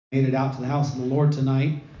Made it out to the house of the Lord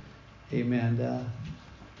tonight. Amen.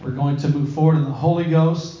 We're going to move forward in the Holy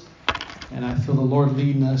Ghost. And I feel the Lord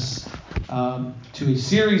leading us to a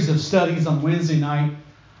series of studies on Wednesday night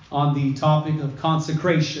on the topic of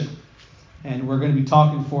consecration. And we're going to be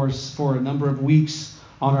talking for a number of weeks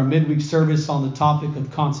on our midweek service on the topic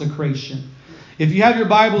of consecration. If you have your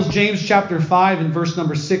Bibles, James chapter 5 and verse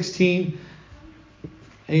number 16.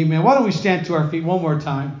 Amen. Why don't we stand to our feet one more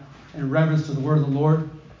time in reverence to the word of the Lord.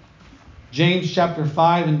 James chapter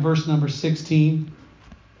 5 and verse number 16.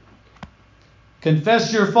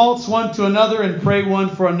 Confess your faults one to another and pray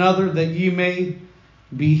one for another that ye may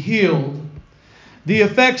be healed. The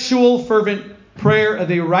effectual fervent prayer of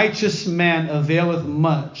a righteous man availeth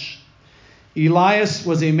much. Elias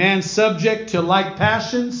was a man subject to like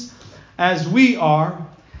passions as we are,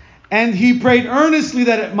 and he prayed earnestly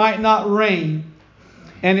that it might not rain.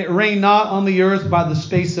 And it rained not on the earth by the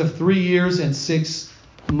space of 3 years and 6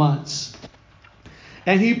 months.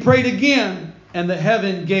 And he prayed again, and the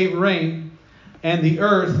heaven gave rain, and the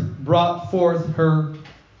earth brought forth her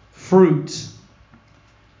fruit.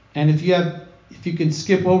 And if you can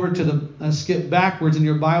skip backwards in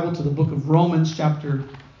your Bible to the book of Romans chapter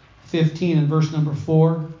 15 and verse number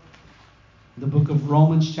 4. The book of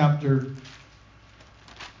Romans chapter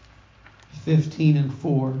 15 and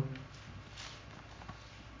 4.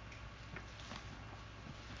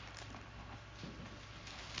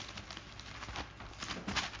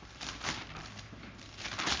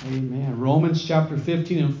 Amen. Romans chapter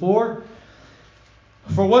 15 and 4.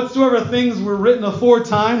 For whatsoever things were written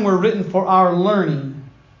aforetime were written for our learning,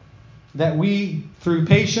 that we through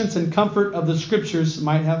patience and comfort of the Scriptures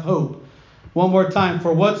might have hope. One more time.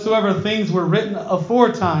 For whatsoever things were written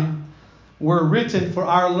aforetime were written for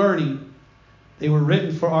our learning. They were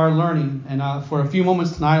written for our learning. And for a few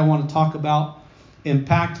moments tonight, I want to talk about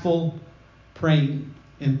impactful praying.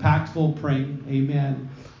 Impactful praying. Amen.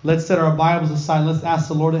 Let's set our Bibles aside. Let's ask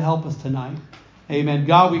the Lord to help us tonight. Amen.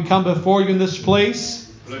 God, we come before you in this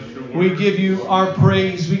place. We give you our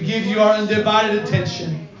praise. We give you our undivided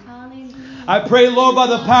attention. I pray, Lord, by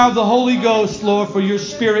the power of the Holy Ghost, Lord, for your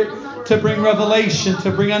Spirit to bring revelation,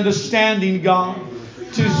 to bring understanding, God,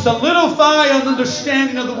 to solidify an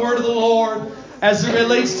understanding of the word of the Lord as it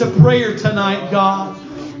relates to prayer tonight, God.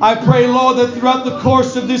 I pray, Lord, that throughout the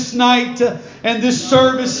course of this night and this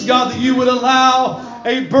service, God, that you would allow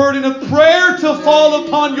a burden of prayer to fall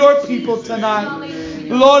upon your people tonight.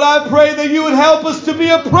 Lord, I pray that you would help us to be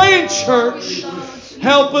a praying church.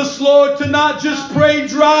 Help us, Lord, to not just pray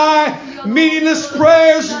dry, meaningless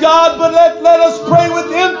prayers, God, but let us pray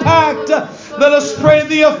with impact. Let us pray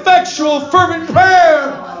the effectual, fervent prayer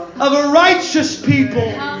of a righteous people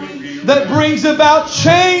that brings about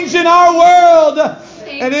change in our world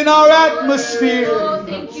and in our atmosphere.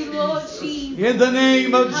 In the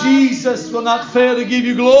name of Jesus, will not fail to give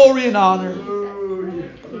you glory and honor.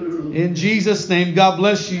 In Jesus' name, God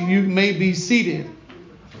bless you. You may be seated.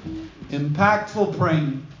 Impactful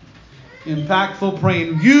praying. Impactful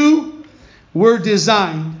praying. You were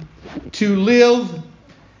designed to live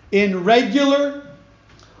in regular,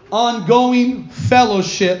 ongoing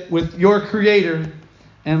fellowship with your Creator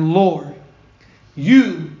and Lord.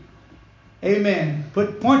 You, amen.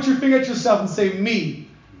 Point your finger at yourself and say, me.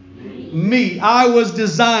 Me. I was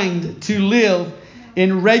designed to live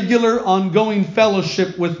in regular, ongoing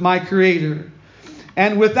fellowship with my Creator.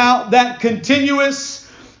 And without that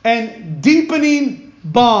continuous and deepening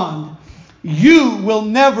bond, you will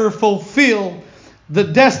never fulfill the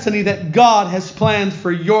destiny that God has planned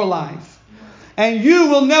for your life. And you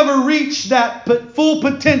will never reach that full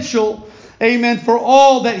potential, amen, for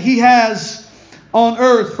all that He has on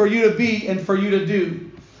earth for you to be and for you to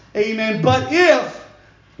do. Amen. But if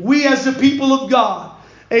we as the people of God,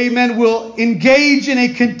 amen, will engage in a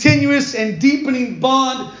continuous and deepening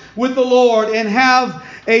bond with the Lord and have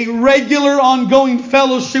a regular ongoing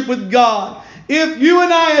fellowship with God. If you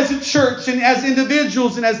and I as a church and as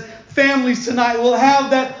individuals and as families tonight will have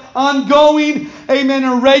that ongoing, amen,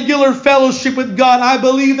 a regular fellowship with God, I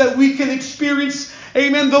believe that we can experience,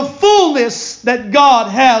 amen, the fullness that God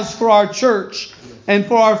has for our church and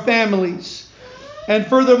for our families. And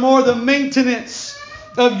furthermore, the maintenance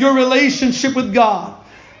of your relationship with God.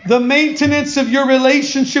 The maintenance of your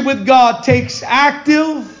relationship with God takes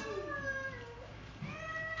active,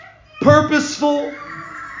 purposeful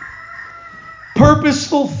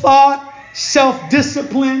thought,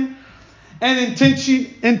 self-discipline, and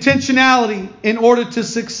intentionality in order to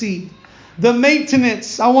succeed. The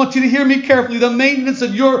maintenance, I want you to hear me carefully, the maintenance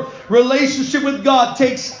of your relationship with God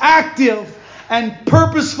takes active and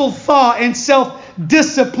purposeful thought and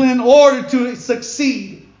self-discipline in order to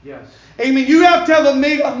succeed. Yes. Amen. You have to have a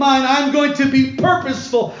made-up mind. I'm going to be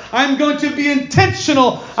purposeful. I'm going to be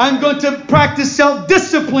intentional. I'm going to practice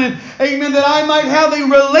self-discipline. Amen. That I might have a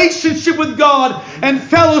relationship with God and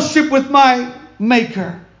fellowship with my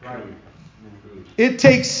Maker. It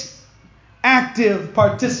takes active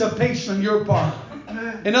participation on your part.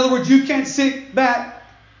 In other words, you can't sit back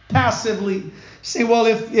passively. Say, well,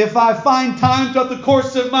 if I find time throughout the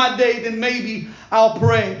course of my day, then maybe I'll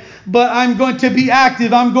pray. But I'm going to be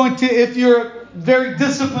active. I'm going to, if you're a very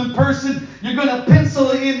disciplined person, you're going to pencil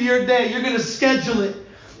it into your day. You're going to schedule it.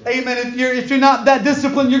 Amen. If you're not that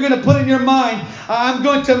disciplined, you're going to put in your mind, I'm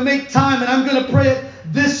going to make time and I'm going to pray at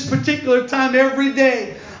this particular time every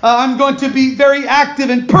day. I'm going to be very active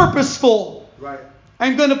and purposeful. Right.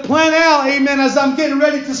 I'm going to plan out, amen, as I'm getting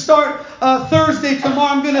ready to start Thursday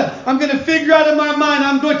tomorrow. I'm going to figure out in my mind,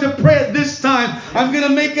 I'm going to pray at this time. I'm going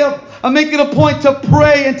to make it a point to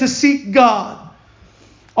pray and to seek God.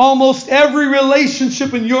 Almost every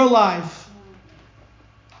relationship in your life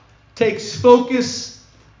takes focus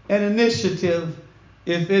and initiative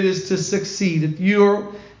if it is to succeed. If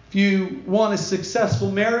you want a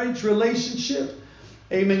successful marriage relationship,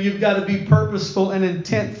 amen, you've got to be purposeful and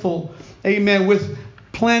intentful, amen, with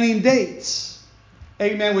planning dates,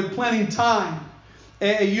 amen, with planning time.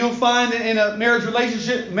 You'll find in a marriage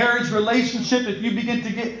relationship, if you begin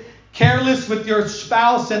to get careless with your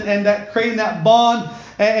spouse and that creating that bond,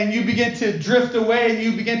 and you begin to drift away and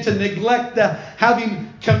you begin to neglect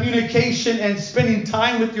having communication and spending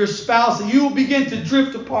time with your spouse, and you will begin to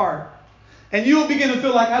drift apart. And you will begin to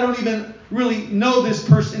feel like, I don't even really know this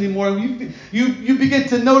person anymore. You begin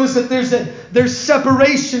to notice that there's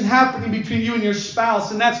separation happening between you and your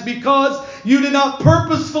spouse. And that's because you did not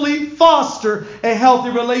purposefully foster a healthy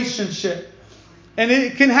relationship. And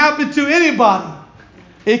it can happen to anybody.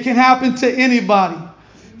 It can happen to anybody.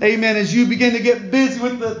 Amen. As you begin to get busy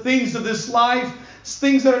with the things of this life,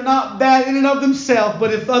 things that are not bad in and of themselves,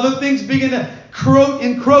 but if other things begin to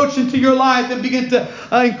encroach into your life and begin to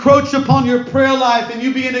encroach upon your prayer life, and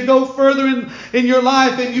you begin to go further in your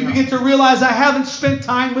life, and you begin to realize, I haven't spent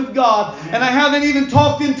time with God, and I haven't even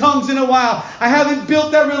talked in tongues in a while. I haven't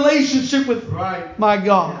built that relationship with my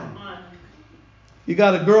God. You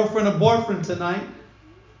got a girlfriend or boyfriend tonight,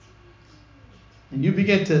 and you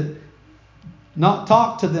begin to not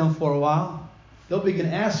talk to them for a while. They'll begin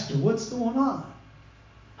to ask you, what's going on?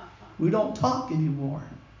 We don't talk anymore.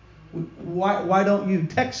 Why don't you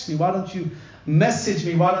text me? Why don't you message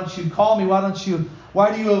me? Why don't you call me?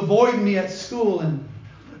 Why do you avoid me at school?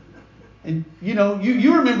 And you know,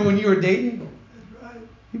 you remember when you were dating?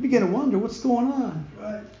 You begin to wonder what's going on.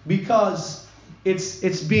 Because it's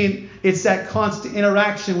that constant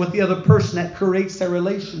interaction with the other person that creates that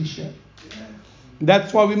relationship.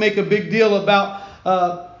 That's why we make a big deal about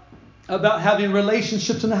having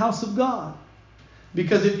relationships in the house of God.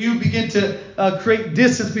 Because if you begin to create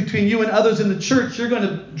distance between you and others in the church, you're going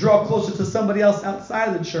to draw closer to somebody else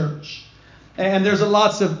outside of the church. And there's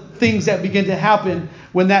lots of things that begin to happen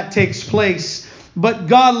when that takes place. But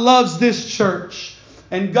God loves this church.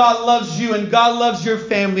 And God loves you. And God loves your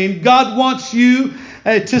family. And God wants you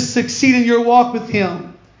to succeed in your walk with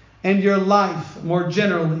Him and your life more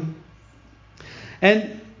generally.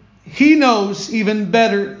 And He knows even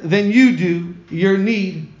better than you do your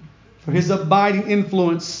need for His abiding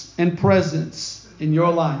influence and presence in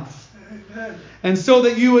your life. And so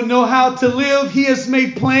that you would know how to live, He has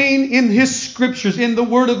made plain in His scriptures, in the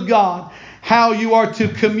Word of God, how you are to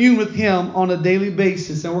commune with Him on a daily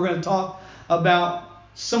basis. And we're going to talk about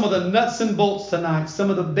some of the nuts and bolts tonight, some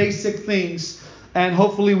of the basic things. And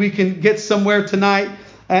hopefully we can get somewhere tonight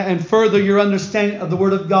and further your understanding of the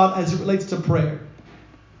Word of God as it relates to prayer.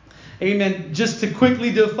 Amen. Just to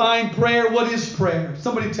quickly define prayer, what is prayer?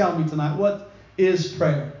 Somebody tell me tonight, what is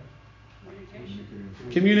prayer?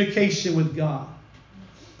 Communication with God.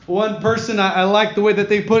 One person, I like the way that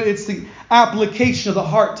they put it, it's the application of the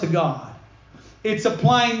heart to God. It's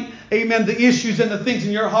applying, amen, the issues and the things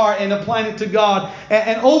in your heart and applying it to God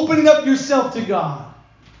and opening up yourself to God.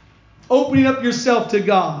 Opening up yourself to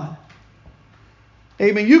God.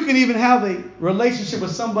 Amen. You can even have a relationship with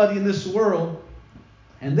somebody in this world,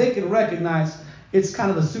 and they can recognize it's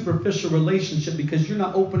kind of a superficial relationship because you're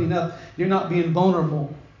not opening up. You're not being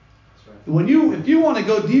vulnerable. Right. If you want to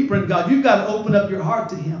go deeper in God, you've got to open up your heart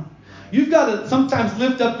to Him. You've got to sometimes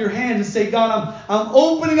lift up your hand and say, God, I'm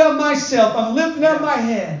opening up myself. I'm lifting up my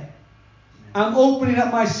head. I'm opening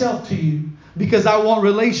up myself to you because I want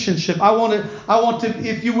relationship. I want to,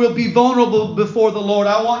 if you will, be vulnerable before the Lord.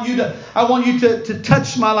 I want you to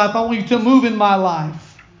touch my life. I want you to move in my life.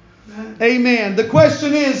 Amen. The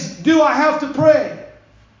question is, do I have to pray?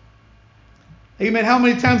 Amen. How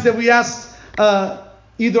many times have we asked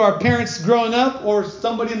either our parents growing up or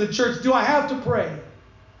somebody in the church, do I have to pray?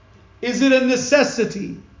 Is it a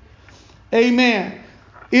necessity? Amen.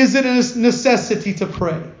 Is it a necessity to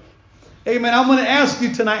pray? Amen. I'm going to ask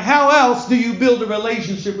you tonight, how else do you build a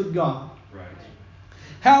relationship with God? Right.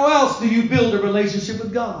 How else do you build a relationship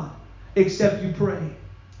with God except you pray?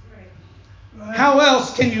 Right. How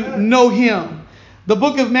else can you know Him? The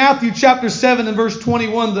book of Matthew chapter 7 and verse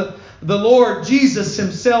 21, the Lord Jesus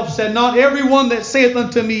Himself said, not everyone that saith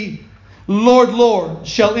unto me, Lord, Lord,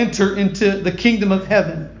 shall enter into the kingdom of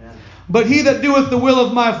heaven, but he that doeth the will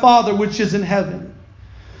of my Father which is in heaven.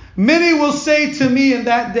 Many will say to me in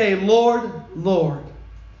that day, Lord, Lord,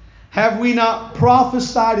 have we not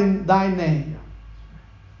prophesied in thy name?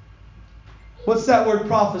 What's that word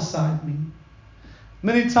prophesied mean?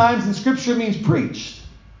 Many times in Scripture it means preached.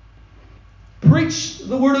 Preach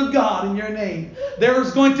the word of God in your name. There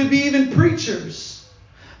is going to be even preachers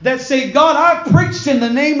that say, God, I preached in the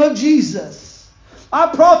name of Jesus.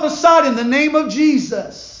 I prophesied in the name of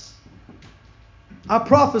Jesus. I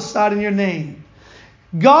prophesied in your name.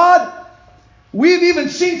 God, we've even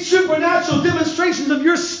seen supernatural demonstrations of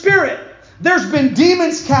your Spirit. There's been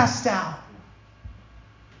demons cast out.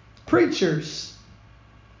 Preachers.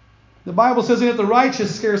 The Bible says, if the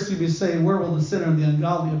righteous scarcely be saved, where will the sinner and the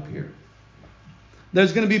ungodly appear?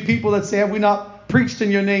 There's going to be people that say, have we not preached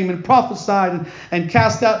in your name and prophesied and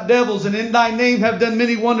cast out devils and in thy name have done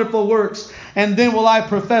many wonderful works? And then will I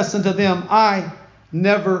profess unto them, I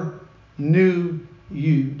never knew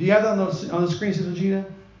you. Do you have that on the screen, Sister Gina?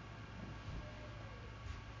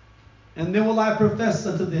 And then will I profess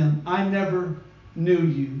unto them, I never knew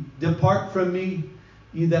you. Depart from me,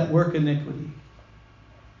 ye that work iniquity.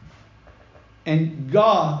 And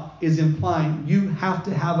God is implying you have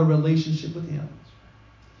to have a relationship with Him.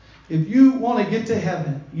 If you want to get to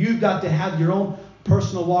heaven, you've got to have your own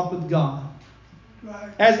personal walk with God.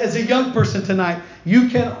 As a young person tonight, you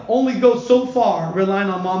can only go so far relying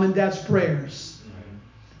on mom and dad's prayers.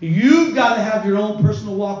 You've got to have your own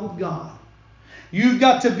personal walk with God. You've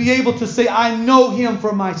got to be able to say, I know Him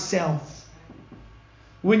for myself.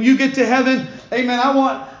 When you get to heaven, amen, I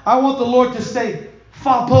want the Lord to say,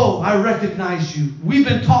 Fapo, I recognize you. We've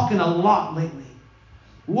been talking a lot lately.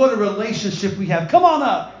 What a relationship we have. Come on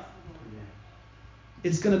up.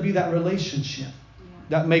 It's going to be that relationship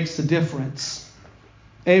that makes the difference.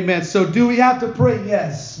 Amen. So do we have to pray?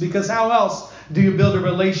 Yes. Because how else do you build a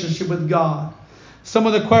relationship with God? Some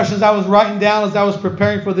of the questions I was writing down as I was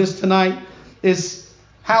preparing for this tonight is,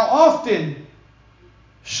 how often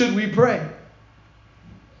should we pray?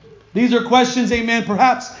 These are questions, amen,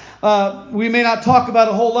 perhaps we may not talk about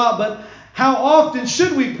a whole lot, but how often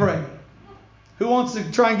should we pray? Who wants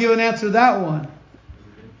to try and give an answer to that one?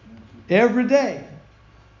 Every day.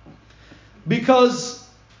 Because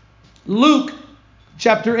Luke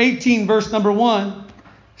chapter 18 verse number 1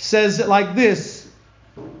 says it like this,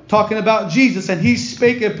 talking about Jesus, and He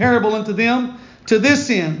spake a parable unto them to this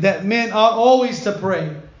end, that men ought always to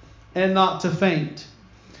pray and not to faint.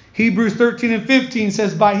 Hebrews 13 and 15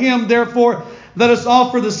 says, by Him therefore let us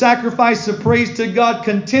offer the sacrifice of praise to God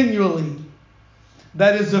continually.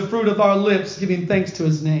 That is the fruit of our lips, giving thanks to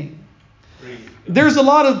His name. There's a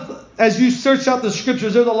lot of, as you search out the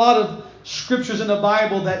Scriptures, there's a lot of Scriptures in the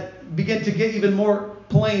Bible that begin to get even more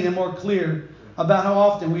plain and more clear about how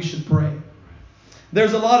often we should pray.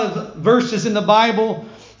 There's a lot of verses in the Bible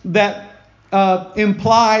that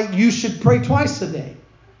imply you should pray twice a day.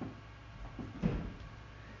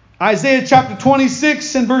 Isaiah chapter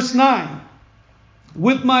 26 and verse 9.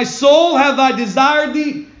 With my soul have I desired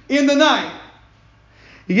thee in the night.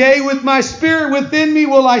 Yea, with my spirit within me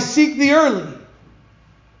will I seek thee early.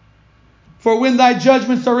 For when thy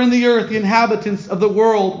judgments are in the earth, the inhabitants of the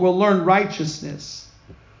world will learn righteousness.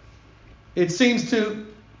 It seems to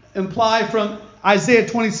imply from Isaiah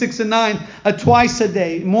 26 and 9, a twice a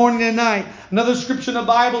day, morning and night. Another scripture in the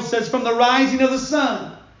Bible says, from the rising of the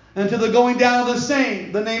sun until the going down of the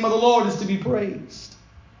same, the name of the Lord is to be praised.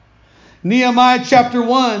 Nehemiah chapter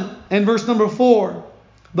 1 and verse number 4,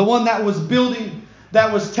 the one that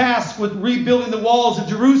was tasked with rebuilding the walls of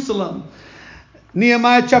Jerusalem.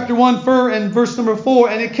 Nehemiah chapter 1 and verse number 4,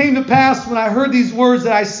 and it came to pass when I heard these words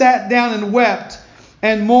that I sat down and wept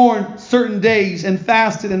and mourned certain days and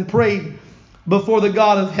fasted and prayed before the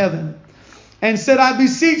God of heaven, and said, I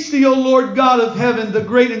beseech thee, O Lord God of heaven, the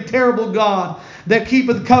great and terrible God, that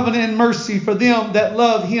keepeth covenant and mercy for them that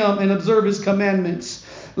love Him and observe His commandments.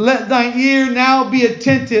 Let thine ear now be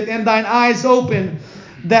attentive and thine eyes open,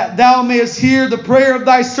 that thou mayest hear the prayer of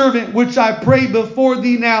thy servant, which I pray before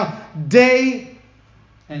thee now day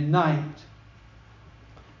and night.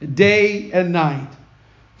 day and night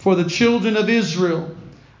for the children of Israel,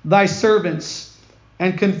 thy servants,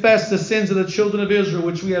 and confess the sins of the children of Israel,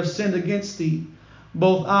 which we have sinned against thee.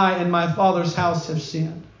 Both I and my father's house have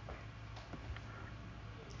sinned.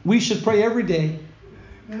 We should pray every day.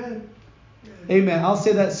 Amen. I'll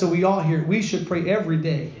say that so we all hear it. We should pray every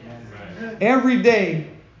day. Every day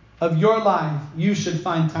of your life, you should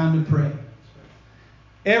find time to pray.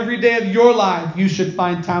 Every day of your life, you should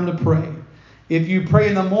find time to pray. If you pray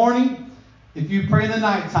in the morning, if you pray in the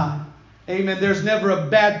nighttime, amen, there's never a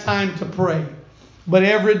bad time to pray. But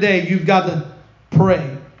every day, you've got to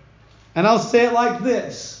pray. And I'll say it like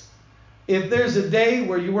this. If there's a day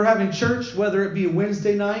where you were having church, whether it be a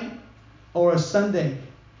Wednesday night or a Sunday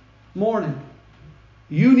morning,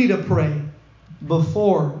 you need to pray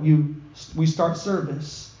before we start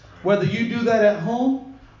service. Whether you do that at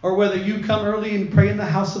home or whether you come early and pray in the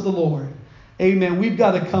house of the Lord. Amen. We've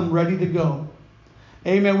got to come ready to go.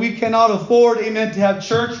 Amen. We cannot afford, amen, to have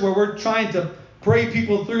church where we're trying to pray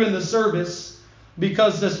people through in the service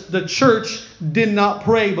because the church did not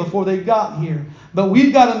pray before they got here. But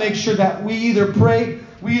we've got to make sure that we either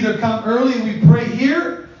come early and we pray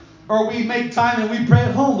here, or we make time and we pray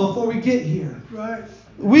at home before we get here. Right.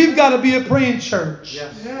 We've got to be a praying church.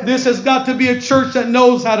 Yes. This has got to be a church that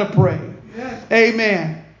knows how to pray. Yes.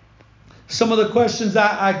 Amen. Some of the questions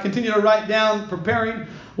I continue to write down preparing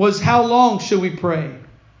was, how long should we pray?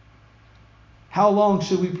 How long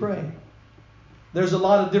should we pray? There's a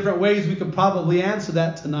lot of different ways we could probably answer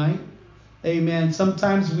that tonight. Amen.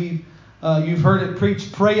 Sometimes you've heard it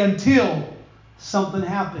preached, pray until something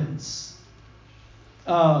happens.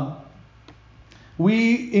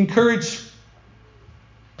 We encourage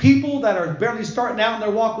people that are barely starting out in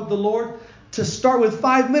their walk with the Lord to start with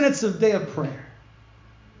 5 minutes a day of prayer.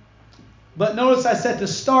 But notice I said to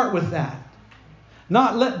start with that.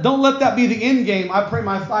 Don't let that be the end game. I pray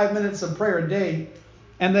my 5 minutes of prayer a day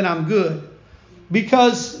and then I'm good.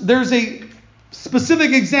 Because there's a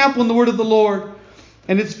specific example in the word of the Lord,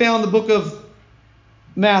 and it's found in the book of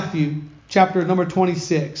Matthew, chapter number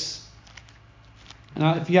 26.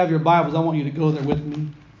 Now, if you have your Bibles, I want you to go there with me.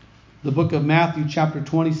 The book of Matthew, chapter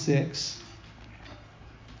 26.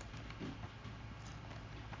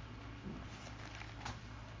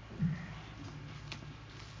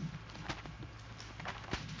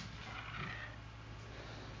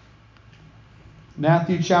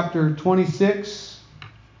 Matthew chapter 26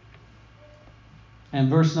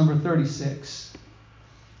 and verse number 36.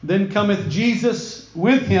 Then cometh Jesus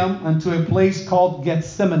with him unto a place called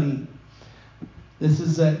Gethsemane. This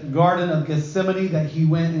is a garden of Gethsemane that he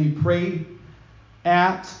went and he prayed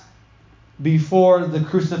at before the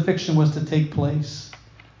crucifixion was to take place.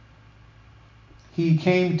 He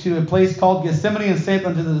came to a place called Gethsemane and saith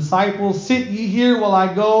unto the disciples, Sit ye here while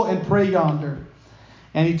I go and pray yonder.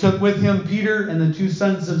 And he took with him Peter and the two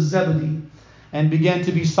sons of Zebedee, and began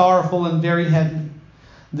to be sorrowful and very heavy.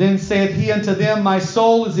 Then saith he unto them, My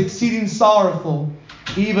soul is exceeding sorrowful,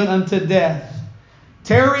 even unto death.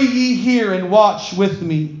 Tarry ye here and watch with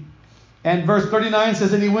me. And verse 39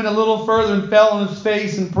 says, And he went a little further and fell on his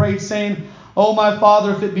face and prayed, saying, O my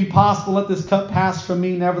Father, if it be possible, let this cup pass from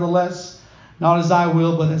me. Nevertheless, not as I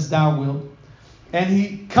will, but as thou wilt. And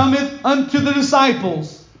he cometh unto the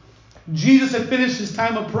disciples. Jesus had finished his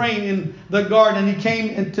time of praying in the garden, and he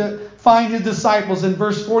came to find his disciples. And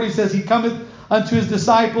verse 40 says, He cometh unto his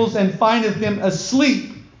disciples and findeth them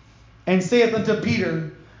asleep, and saith unto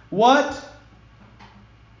Peter, What?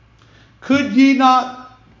 Could ye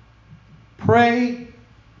not pray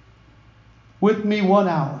with me 1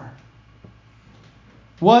 hour?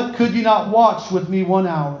 What? Could ye not watch with me 1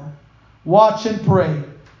 hour? Watch and pray,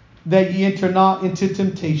 that ye enter not into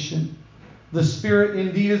temptation. The spirit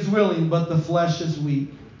indeed is willing, but the flesh is weak.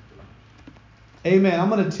 Amen. I'm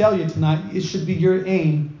going to tell you tonight, it should be your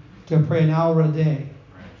aim to pray an hour a day.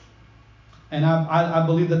 And I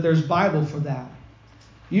believe that there's Bible for that.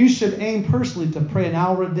 You should aim personally to pray an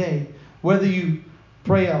hour a day. Whether you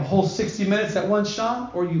pray a whole 60 minutes at one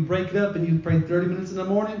shot, or you break it up and you pray 30 minutes in the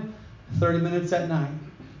morning, 30 minutes at night.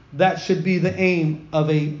 That should be the aim of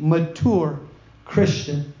a mature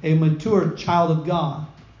Christian, a mature child of God,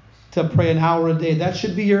 to pray an hour a day. That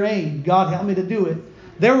should be your aim. God help me to do it.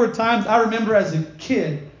 There were times I remember as a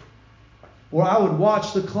kid where I would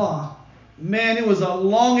watch the clock. Man, it was the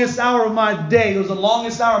longest hour of my day. It was the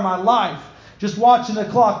longest hour of my life. Just watching the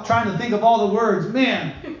clock, trying to think of all the words.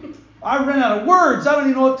 Man, I ran out of words. I don't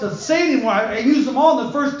even know what to say anymore. I used them all in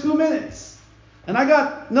the first 2 minutes. And I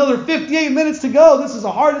got another 58 minutes to go. This is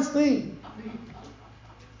the hardest thing.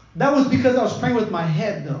 That was because I was praying with my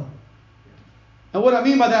head, though. And what I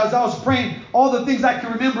mean by that is I was praying all the things I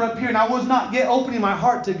can remember up here, and I was not yet opening my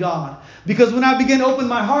heart to God. Because when I began to open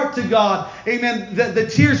my heart to God, amen, the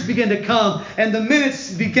tears began to come, and the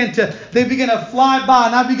minutes began to fly by,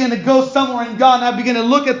 and I began to go somewhere in God, and I began to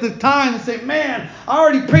look at the time and say, man, I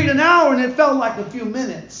already prayed an hour, and it felt like a few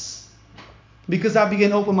minutes. Because I began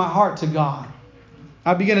to open my heart to God.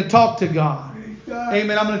 I began to talk to God.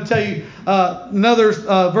 Amen. I'm going to tell you another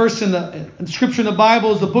verse in the scripture in the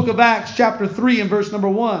Bible is the book of Acts chapter 3 and verse number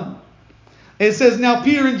 1. It says, now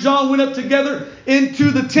Peter and John went up together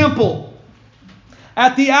into the temple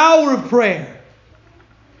at the hour of prayer,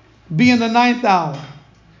 being the 9th hour.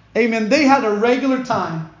 Amen. They had a regular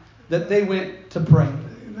time that they went to pray.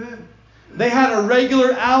 Amen. They had a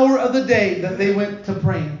regular hour of the day that they went to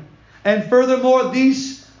praying. And furthermore,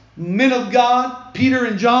 these men of God, Peter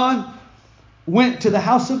and John, went to the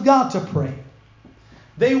house of God to pray.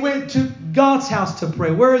 They went to God's house to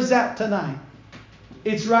pray. Where is that tonight?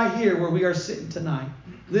 It's right here where we are sitting tonight.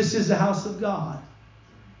 This is the house of God.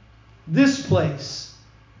 This place.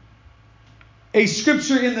 A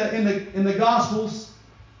scripture in the Gospels,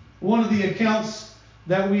 one of the accounts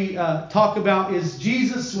that we talk about is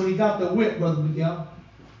Jesus when he got the whip, Brother Miguel.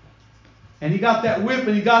 And he got that whip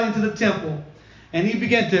and he got into the temple. And he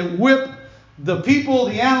began to whip the people,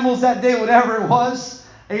 the animals that day, whatever it was,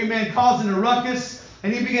 amen, causing a ruckus,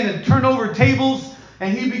 and he began to turn over tables,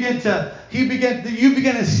 and you began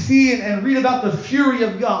to see and read about the fury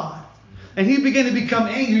of God, and he began to become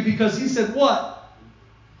angry because he said, "What?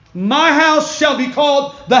 My house shall be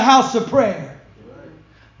called the house of prayer.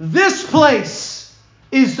 This place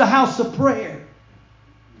is the house of prayer."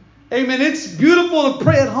 Amen. It's beautiful to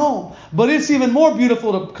pray at home, but it's even more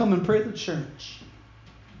beautiful to come and pray at the church.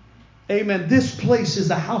 Amen. This place is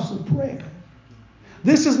a house of prayer.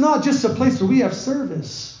 This is not just a place where we have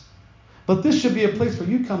service, but this should be a place where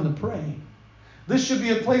you come to pray. This should be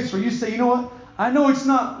a place where you say, you know what? I know it's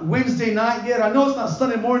not Wednesday night yet. I know it's not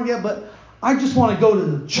Sunday morning yet, but I just want to go to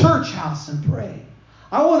the church house and pray.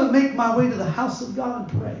 I want to make my way to the house of God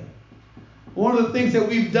and pray. One of the things that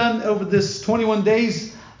we've done over this 21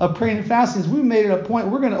 days of praying and fasting is we made it a point.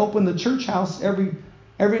 We're going to open the church house every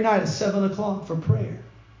night at 7 o'clock for prayer.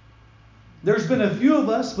 There's been a few of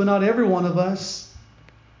us, but not every one of us.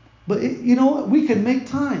 But you know what? We can make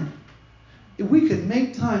time. We could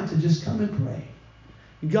make time to just come and pray.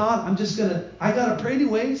 God, I got to pray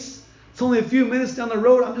anyways. It's only a few minutes down the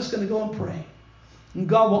road. I'm just going to go and pray. And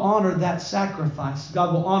God will honor that sacrifice.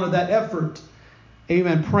 God will honor that effort.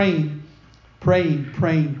 Amen. Praying.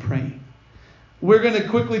 We're going to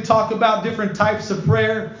quickly talk about different types of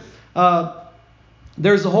prayer.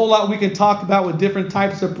 There's a whole lot we can talk about with different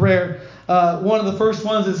types of prayer. One of the first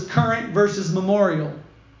ones is current versus memorial.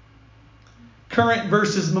 Current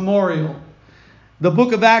versus memorial. The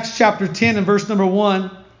book of Acts chapter 10 and verse number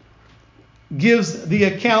 1 gives the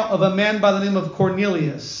account of a man by the name of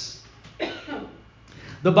Cornelius.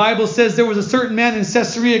 The Bible says there was a certain man in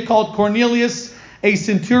Caesarea called Cornelius, a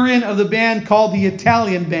centurion of the band called the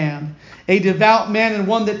Italian band, a devout man and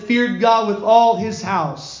one that feared God with all his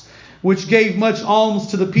house, which gave much alms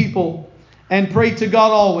to the people and prayed to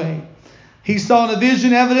God always. He saw in a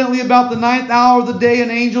vision evidently about the 9th hour of the day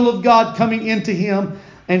an angel of God coming into him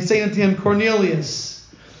and saying unto him, Cornelius.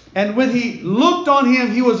 And when he looked on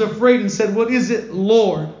him, he was afraid and said, What is it,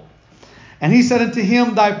 Lord? And he said unto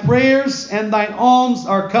him, Thy prayers and thine alms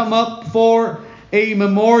are come up for a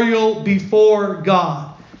memorial before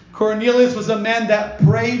God. Cornelius was a man that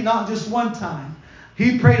prayed not just one time.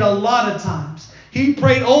 He prayed a lot of times. He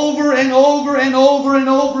prayed over and over and over and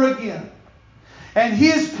over again. And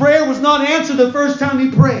his prayer was not answered the first time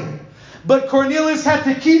he prayed. But Cornelius had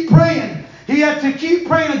to keep praying. He had to keep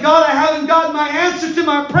praying. God, I haven't gotten my answer to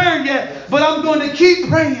my prayer yet, but I'm going to keep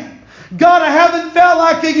praying. God, I haven't felt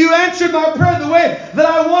like you answered my prayer the way that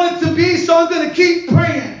I want it to be, so I'm going to keep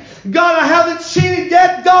praying. God, I haven't seen it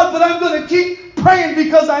yet, God, but I'm going to keep praying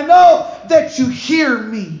because I know that you hear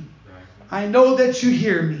me. I know that you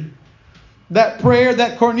hear me. That prayer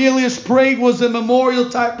that Cornelius prayed was a memorial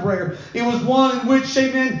type prayer. It was one in which,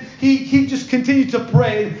 amen, he just continued to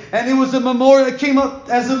pray. And it was a memorial that came up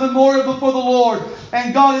as a memorial before the Lord.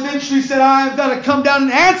 And God eventually said, I've got to come down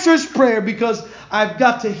and answer his prayer because I've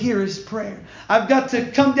got to hear his prayer. I've got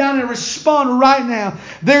to come down and respond right now.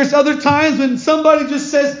 There's other times when somebody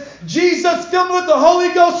just says, Jesus, fill me with the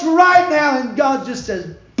Holy Ghost right now. And God just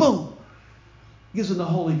says, boom, gives them the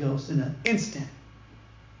Holy Ghost in an instant.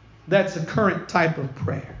 That's a current type of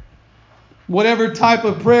prayer. Whatever type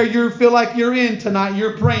of prayer you feel like you're in tonight,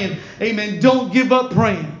 you're praying. Amen. Don't give up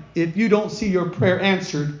praying if you don't see your prayer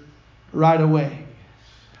answered right away.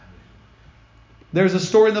 There's a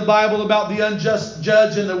story in the Bible about the unjust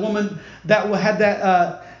judge and the woman that had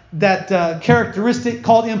that characteristic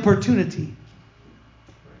called importunity.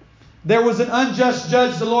 There was an unjust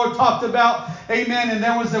judge the Lord talked about, amen, and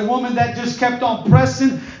there was a woman that just kept on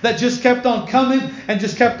pressing, that just kept on coming and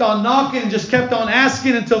just kept on knocking and just kept on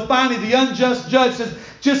asking until finally the unjust judge says,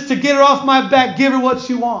 just to get her off my back, give her what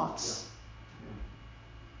she wants.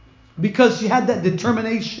 Because she had that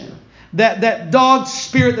determination, that dog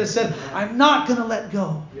spirit that said, I'm not going to let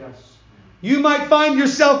go. Yes. You might find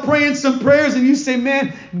yourself praying some prayers and you say,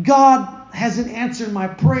 man, God hasn't answered my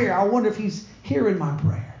prayer. I wonder if He's hearing my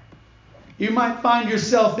prayer. You might find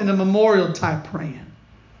yourself in a memorial type praying.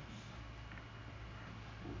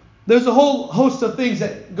 There's a whole host of things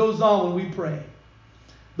that goes on when we pray.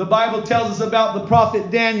 The Bible tells us about the prophet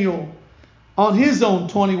Daniel on his own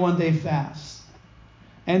 21-day fast.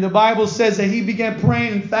 And the Bible says that he began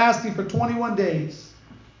praying and fasting for 21 days.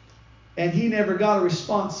 And he never got a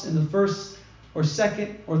response in the first or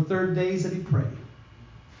second or third days that he prayed.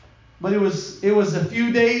 But it was a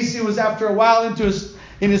few days, it was after a while in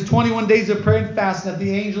his 21 days of prayer and fasting that the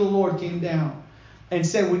angel of the Lord came down and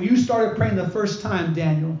said, when you started praying the first time,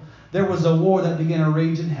 Daniel, there was a war that began to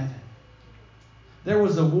rage in heaven. There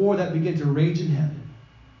was a war that began to rage in heaven.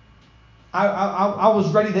 I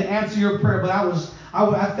was ready to answer your prayer, but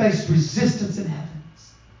I faced resistance in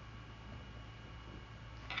heavens.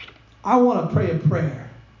 I want to pray a prayer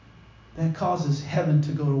that causes heaven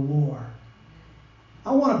to go to war.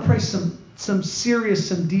 I want to pray some serious,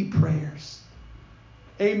 some deep prayers.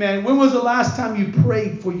 Amen. When was the last time you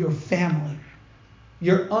prayed for your family,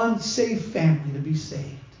 your unsaved family, to be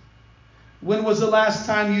saved? When was the last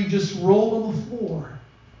time you just rolled on the floor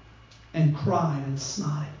and cried and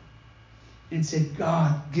snotted and said,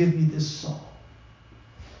 God, give me this soul.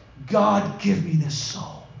 God, give me this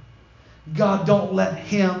soul. God, don't let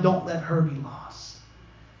her be lost.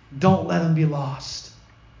 Don't let him be lost.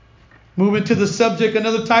 Moving to the subject,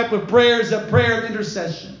 another type of prayer is a prayer of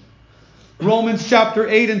intercession. Romans chapter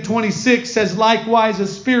 8 and 26 says, likewise the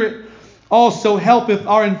Spirit also helpeth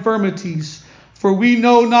our infirmities. For we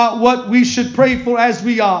know not what we should pray for as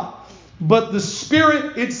we ought. But the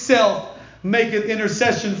Spirit itself maketh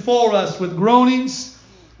intercession for us with groanings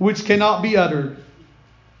which cannot be uttered.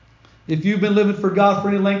 If you've been living for God for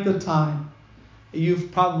any length of time,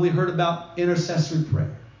 you've probably heard about intercessory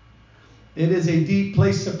prayer. It is a deep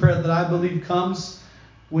place of prayer that I believe comes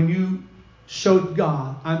when you showed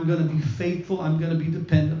God, I'm going to be faithful, I'm going to be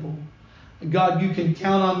dependable. God, you can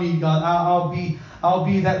count on me, God. I'll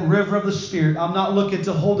be that river of the Spirit. I'm not looking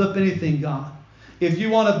to hold up anything, God. If you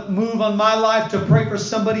want to move on my life to pray for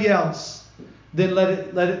somebody else, then let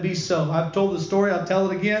it be so. I've told the story, I'll tell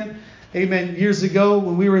it again. Amen. Years ago,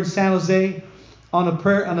 when we were in San Jose on a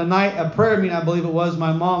prayer meeting, I believe it was,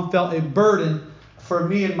 my mom felt a burden for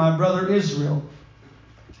me and my brother Israel,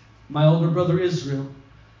 my older brother Israel.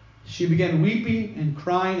 She began weeping and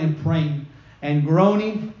crying and praying and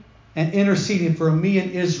groaning and interceding for me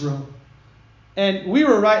and Israel. And we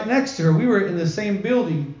were right next to her. We were in the same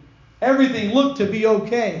building. Everything looked to be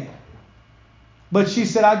okay. But she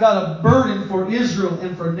said, I got a burden for Israel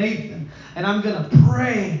and for Nathan. And I'm going to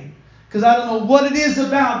pray. Because I don't know what it is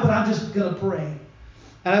about, but I'm just going to pray.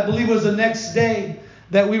 And I believe it was the next day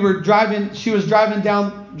that we were driving. She was driving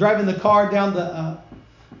the car down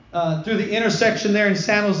through the intersection there in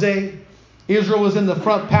San Jose. Israel was in the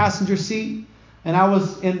front passenger seat, and I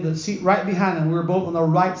was in the seat right behind him. We were both on the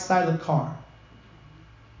right side of the car.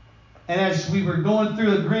 And as we were going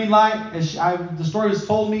through the green light, the story was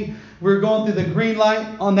told me, we were going through the green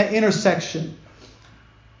light on that intersection.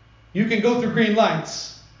 You can go through green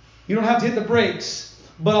lights. You don't have to hit the brakes.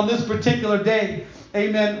 But on this particular day,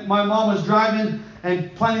 amen, my mom was driving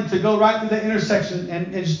and planning to go right through the intersection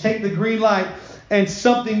and just take the green light. And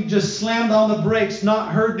something just slammed on the brakes.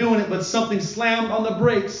 Not her doing it, but something slammed on the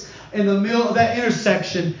brakes in the middle of that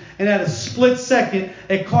intersection. And at a split second,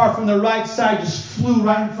 a car from the right side just flew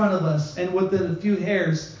right in front of us. And within a few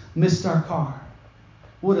hairs, missed our car.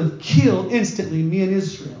 Would have killed instantly me and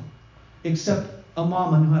Israel. Except a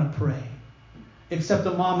mama knew how to pray. Except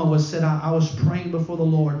a mama said, I was praying before the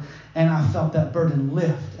Lord. And I felt that burden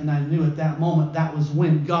lift. And I knew at that moment that was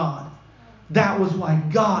when that was why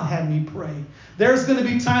God had me pray. There's going to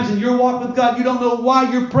be times in your walk with God, you don't know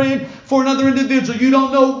why you're praying for another individual. You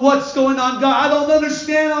don't know what's going on. God, I don't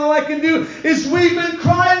understand. All I can do is weep and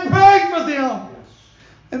cry and pray for them.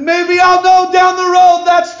 And maybe I'll know down the road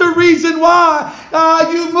that's the reason why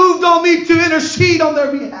you moved on me to intercede on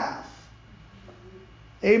their behalf.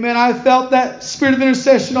 Amen. I felt that spirit of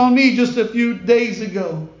intercession on me just a few days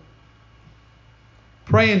ago.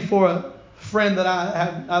 Praying for a friend that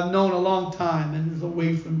I've known a long time and is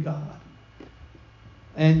away from God.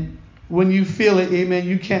 And when you feel it, amen,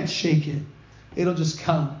 you can't shake it. It'll just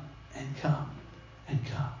come and come and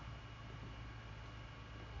come.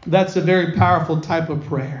 That's a very powerful type of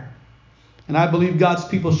prayer. And I believe God's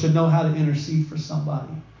people should know how to intercede for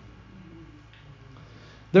somebody.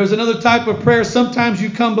 There's another type of prayer. Sometimes you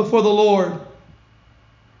come before the Lord,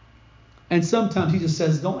 and sometimes He just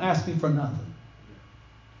says, don't ask me for nothing.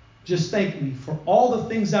 Just thank me for all the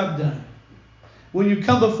things I've done. When you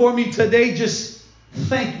come before me today, just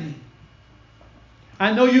thank me.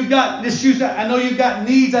 I know you've got issues. I know you've got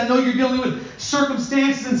needs. I know you're dealing with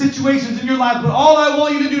circumstances and situations in your life. But all I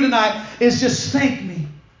want you to do tonight is just thank me.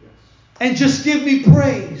 And just give me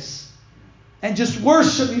praise. And just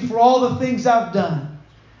worship me for all the things I've done.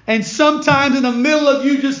 And sometimes in the middle of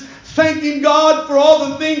you just thanking God for all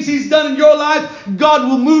the things He's done in your life, God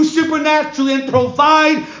will move supernaturally and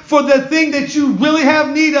provide for the thing that you really have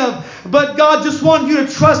need of. But God just wants you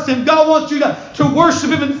to trust Him. God wants you to worship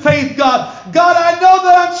Him in faith. God, I know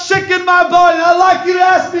that I'm sick in my body. I'd like you to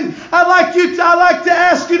ask me. I'd like to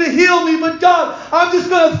ask you to heal me. But God, I'm just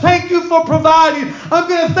going to thank you for providing. I'm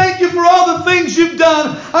going to thank you for all the things you've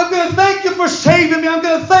done. I'm going to thank you for saving me. I'm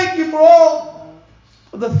going to thank you for all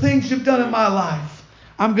of the things you've done in my life.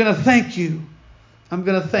 I'm going to thank you. I'm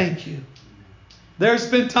going to thank you. There's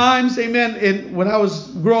been times, amen, when I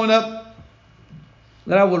was growing up,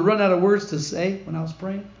 that I would run out of words to say when I was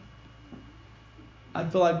praying.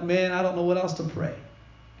 I'd feel like, man, I don't know what else to pray.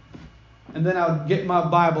 And then I would get my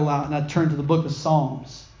Bible out and I'd turn to the book of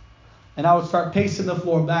Psalms. And I would start pacing the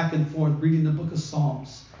floor back and forth, reading the book of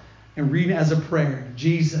Psalms and reading it as a prayer.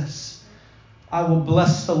 Jesus, I will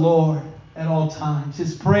bless the Lord at all times.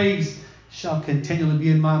 His praise shall continually be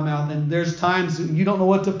in my mouth. And there's times you don't know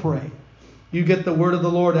what to pray. You get the word of the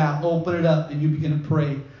Lord out, open it up, and you begin to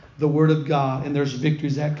pray the word of God, and there's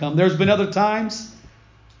victories that come. There's been other times,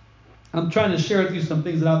 I'm trying to share with you some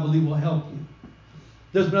things that I believe will help you.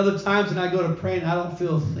 There's been other times when I go to pray and I don't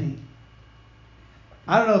feel a thing.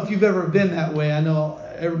 I don't know if you've ever been that way. I know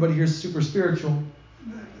everybody here is super spiritual.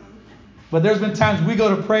 But there's been times we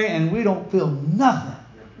go to pray and we don't feel nothing.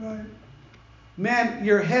 Right. Man,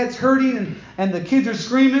 your head's hurting and the kids are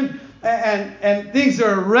screaming and things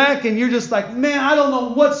are a wreck and you're just like, man, I don't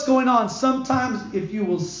know what's going on. Sometimes if you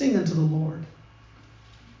will sing unto the Lord,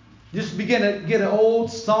 just begin to get an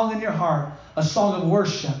old song in your heart, a song of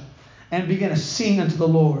worship, and begin to sing unto the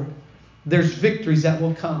Lord. There's victories that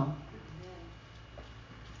will come.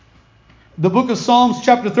 The book of Psalms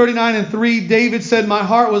chapter 39 and 3, David said, my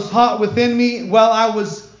heart was hot within me while I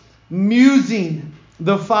was musing,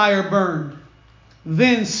 the fire burned.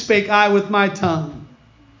 Then spake I with my tongue.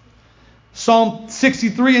 Psalm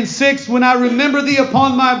 63 and 6, when I remember thee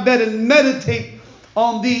upon my bed and meditate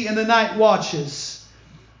on thee in the night watches.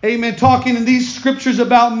 Amen. Talking in these scriptures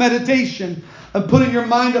about meditation and putting your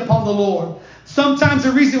mind upon the Lord. Sometimes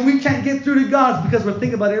the reason we can't get through to God is because we're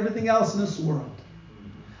thinking about everything else in this world.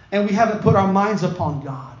 And we haven't put our minds upon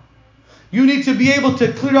God. You need to be able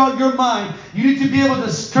to clear out your mind. You need to be able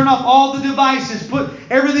to turn off all the devices, put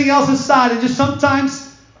everything else aside, and just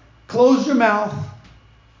sometimes close your mouth,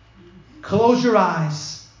 close your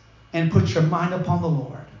eyes, and put your mind upon the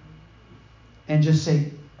Lord. And just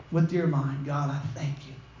say, with your mind, God, I thank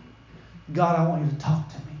you. God, I want you to talk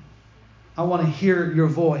to me. I want to hear your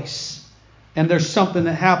voice. And there's something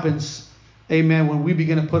that happens, amen, when we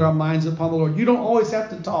begin to put our minds upon the Lord. You don't always have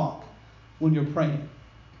to talk when you're praying.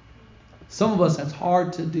 Some of us, that's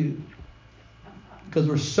hard to do. Because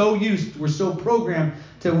we're so programmed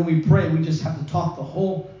to when we pray, we just have to talk the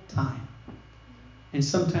whole time. And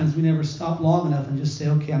sometimes we never stop long enough and just say,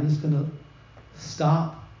 okay, I'm just going to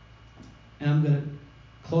stop. And I'm going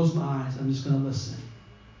to close my eyes. I'm just going to listen.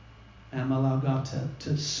 And I'm going to allow God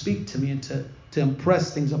to speak to me and to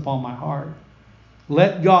impress things upon my heart.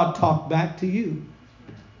 Let God talk back to you.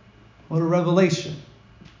 What a revelation.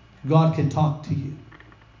 God can talk to you.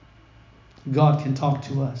 God can talk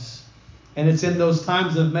to us. And it's in those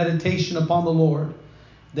times of meditation upon the Lord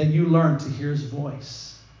that you learn to hear His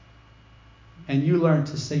voice. And you learn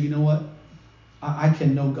to say, you know what? I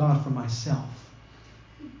can know God for myself.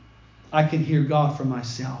 I can hear God for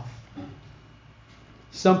myself.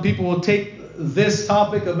 Some people will take this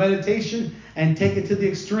topic of meditation and take it to the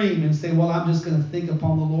extreme and say, well, I'm just going to think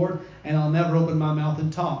upon the Lord and I'll never open my mouth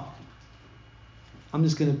and talk. I'm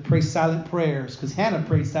just going to pray silent prayers because Hannah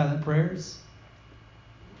prayed silent prayers.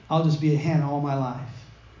 I'll just be a Hannah all my life.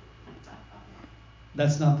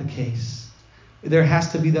 That's not the case. There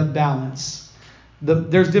has to be that balance.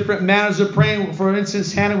 There's different manners of praying. For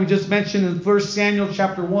instance, Hannah, we just mentioned in 1 Samuel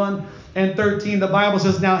chapter 1 and 13, the Bible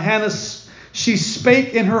says, now Hannah She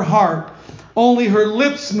spake in her heart. Only her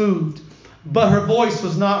lips moved, but her voice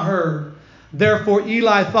was not heard. Therefore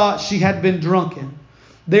Eli thought she had been drunken.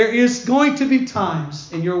 There is going to be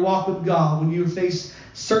times in your walk with God when you face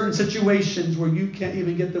certain situations where you can't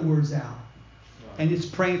even get the words out. And it's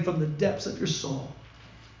praying from the depths of your soul.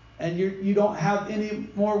 And you don't have any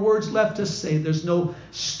more words left to say. There's no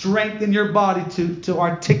strength in your body to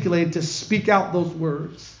articulate, to speak out those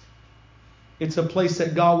words. It's a place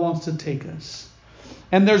that God wants to take us.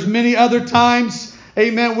 And there's many other times,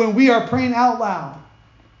 amen, when we are praying out loud.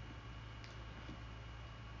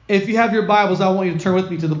 If you have your Bibles, I want you to turn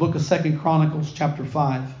with me to the book of 2 Chronicles chapter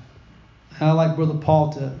 5. And I'd like Brother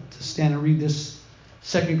Paul to stand and read this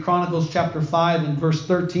 2 Chronicles chapter 5 and verse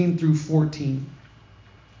 13 through 14.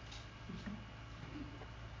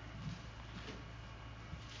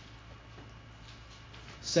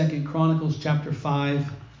 2 Chronicles chapter 5,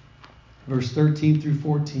 verse 13 through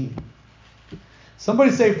 14.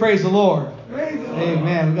 Somebody say, praise the Lord. Praise the Lord.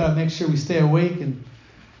 Amen. We've got to make sure we stay awake and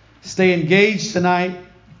stay engaged tonight.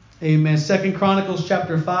 Amen. 2 Chronicles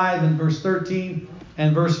chapter 5 and verse 13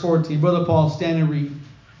 and verse 14. Brother Paul, stand and read.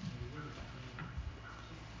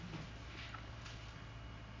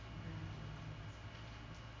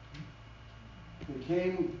 It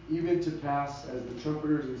came even to pass, as the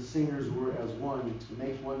trumpeters and singers were as one, to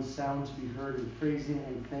make one sound to be heard in praising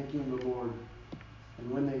and thanking the Lord.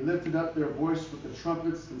 And when they lifted up their voice with the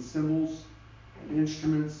trumpets and cymbals and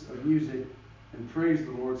instruments of music, and praised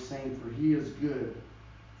the Lord, saying, For he is good,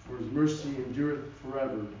 for his mercy endureth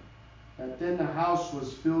forever. That then the house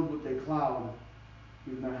was filled with a cloud,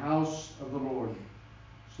 even the house of the Lord,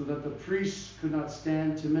 so that the priests could not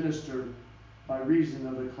stand to minister by reason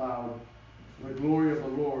of the cloud. The glory of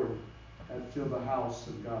the Lord had filled the house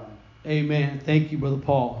of God. Amen. Thank you, Brother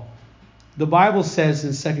Paul. The Bible says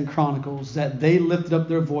in 2 Chronicles that they lifted up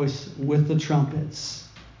their voice with the trumpets.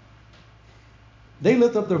 They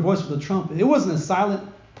lifted up their voice with the trumpet. It wasn't a silent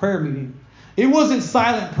prayer meeting. It wasn't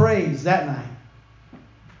silent praise that night.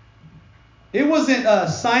 It wasn't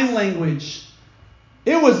sign language.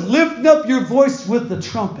 It was lifting up your voice with the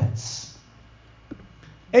trumpets.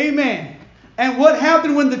 Amen. And what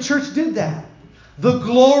happened when the church did that? The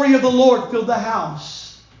glory of the Lord filled the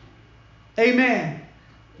house. Amen.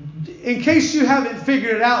 In case you haven't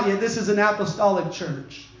figured it out yet, this is an apostolic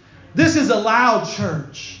church. This is a loud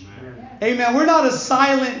church. Amen. We're not a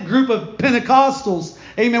silent group of Pentecostals.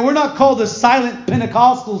 Amen. We're not called the silent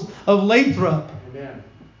Pentecostals of Lathrop. Amen.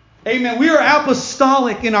 Amen. We are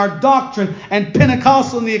apostolic in our doctrine and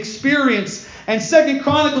Pentecostal in the experience. And 2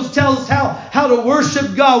 Chronicles tells us how to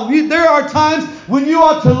worship God. There are times when you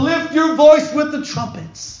ought to lift your voice with the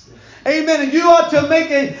trumpets. Amen. And you ought to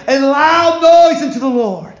make a loud noise unto the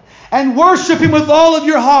Lord. And worship Him with all of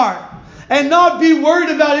your heart. And not be worried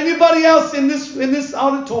about anybody else in this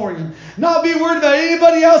auditorium. Not be worried about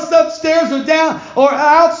anybody else upstairs or down or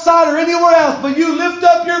outside or anywhere else. But you lift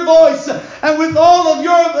up your voice, and with all of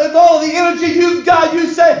the energy you've got, you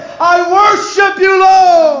say, I worship you,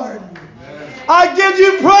 Lord. Amen. I give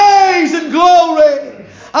you praise and glory.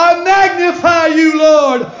 I magnify you,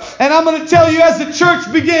 Lord. And I'm going to tell you, as the church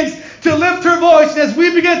begins to lift her voice, as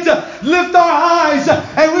we begin to lift our eyes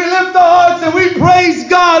and we lift our hearts and we praise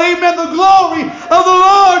God, amen, the glory of the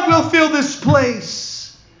Lord will fill this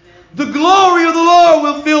place. The glory of the Lord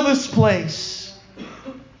will fill this place.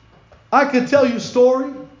 I could tell you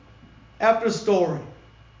story after story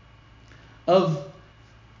of,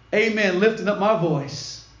 amen, lifting up my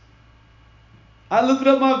voice. I lifted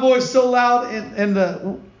up my voice so loud in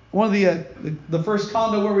one of the first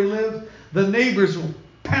condo where we lived, the neighbors were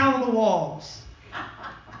pounding the walls.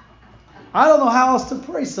 I don't know how else to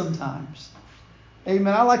pray sometimes.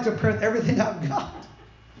 Amen. I like to pray with everything I've got.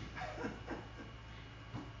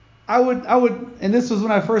 I would, and this was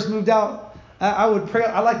when I first moved out, I would pray.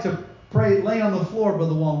 I like to pray laying on the floor,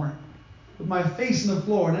 Brother Walmer, with my face in the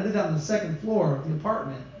floor. And I did that on the second floor of the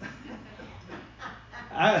apartment.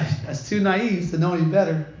 I was too naive to know any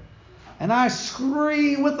better. And I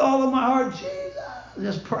scream with all of my heart, Jesus,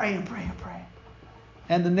 just praying.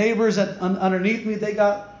 And the neighbors underneath me, they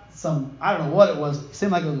got some, I don't know what it was. It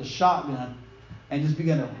seemed like it was a shotgun. And just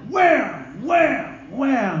began to wham, wham,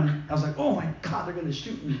 wham. I was like, oh my God, they're going to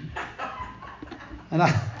shoot me. And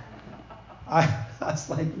I was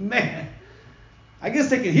like, man, I guess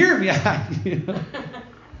they can hear me.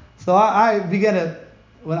 So I began to,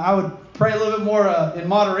 when I would pray a little bit more in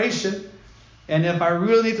moderation. And if I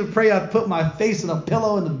really need to pray, I'd put my face in a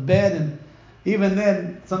pillow in the bed. And even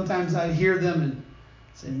then, sometimes I'd hear them and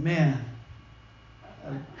say, man,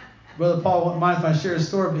 Brother Paul wouldn't mind if I share a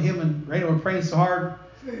story, but him and Raina were praying so hard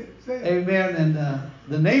Amen. And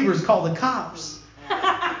the neighbors call the cops.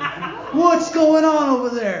 What's going on over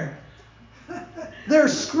there? They're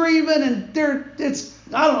screaming and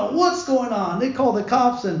I don't know what's going on. They called the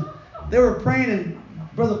cops and they were praying, and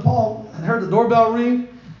Brother Paul had heard the doorbell ring,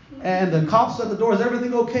 and the cops at the door. Is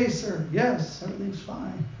everything okay, sir? Yes, everything's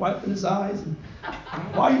fine. Wiping his eyes. And,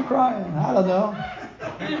 why are you crying? I don't know.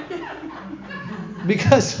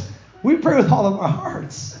 Because we pray with all of our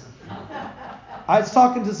hearts. I was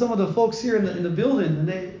talking to some of the folks here in the building, and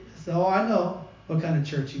they said, "Oh, I know what kind of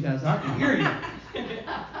church you guys are. I can hear you.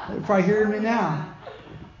 They're probably hearing me now."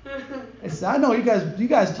 I said, "I know you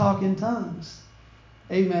guys talk in tongues."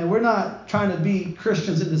 Amen. We're not trying to be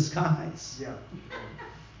Christians in disguise. Yeah.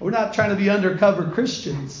 We're not trying to be undercover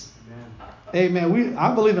Christians. Amen.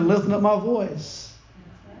 I believe in lifting up my voice.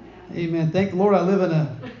 Amen. Thank the Lord I live in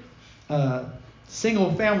a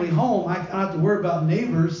single family home. I don't have to worry about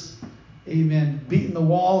neighbors. Amen. Beating the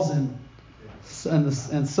walls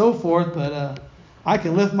and so forth. But I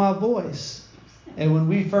can lift my voice. And when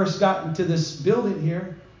we first got into this building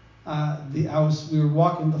here, we were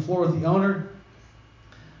walking the floor with the owner.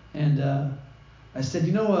 And I said,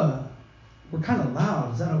 we're kind of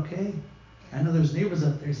loud. Is that okay? I know there's neighbors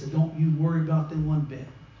up there. He said, "Don't you worry about them one bit."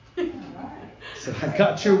 So I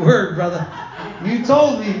got your word, brother. You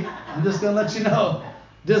told me. I'm just going to let you know.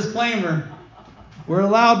 Disclaimer. We're a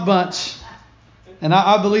loud bunch. And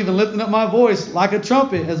I believe in lifting up my voice like a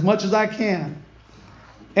trumpet as much as I can.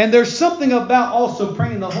 And there's something about also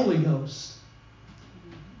praying in the Holy Ghost.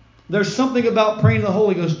 There's something about praying in the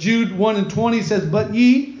Holy Ghost. Jude 1:20 says, "But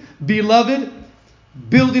ye, beloved,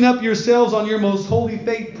 building up yourselves on your most holy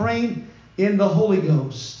faith, praying in the Holy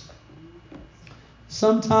Ghost."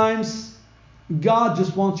 Sometimes God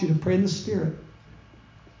just wants you to pray in the Spirit.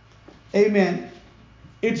 Amen.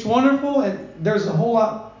 It's wonderful, and there's a whole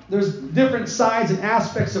lot. There's different sides and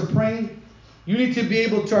aspects of praying. You need to be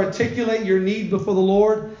able to articulate your need before the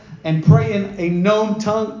Lord and pray in a known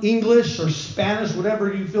tongue, English or Spanish,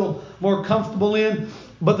 whatever you feel more comfortable in.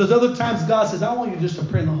 But there's other times God says, "I want you just to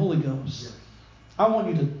pray in the Holy Ghost. I want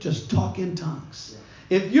you to just talk in tongues."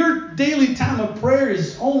 If your daily time of prayer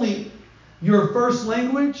is only your first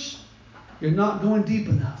language, you're not going deep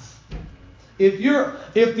enough. If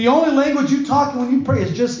the only language you talk when you pray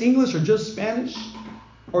is just English or just Spanish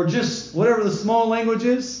or just whatever the small language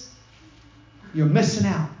is, you're missing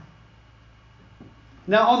out.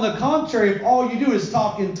 Now, on the contrary, if all you do is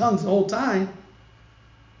talk in tongues the whole time,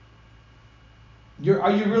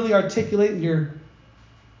 are you really articulating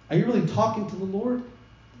are you really talking to the Lord?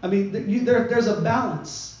 I mean, there's a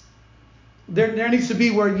balance. There needs to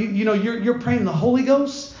be where you're praying in the Holy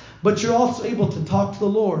Ghost, but you're also able to talk to the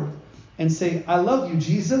Lord and say, "I love you,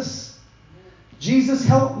 Jesus. Jesus,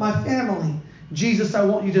 help my family. Jesus, I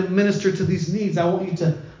want you to minister to these needs. I want you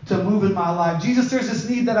to move in my life. Jesus, there's this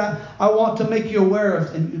need that I want to make you aware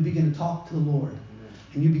of." And you begin to talk to the Lord.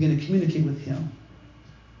 And you begin to communicate with Him.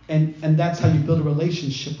 And that's how you build a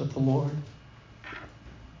relationship with the Lord.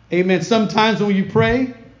 Amen. Sometimes when you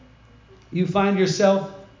pray, you find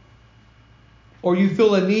yourself or you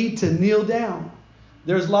feel a need to kneel down.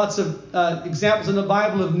 There's lots of examples in the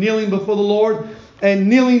Bible of kneeling before the Lord. And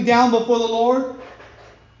kneeling down before the Lord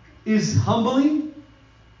is humbling.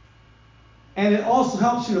 And it also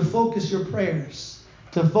helps you to focus your prayers,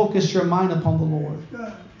 to focus your mind upon the Lord.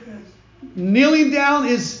 Kneeling down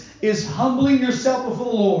is humbling yourself before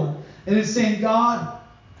the Lord. And it's saying, "God,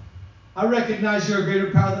 I recognize you're a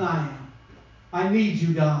greater power than I am. I need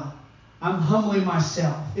you, God. I'm humbling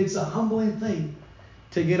myself." It's a humbling thing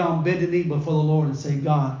to get on bended knee before the Lord and say,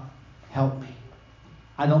 "God, help me.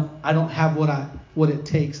 I don't have what it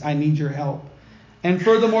takes. I need your help." And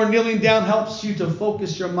furthermore, kneeling down helps you to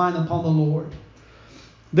focus your mind upon the Lord.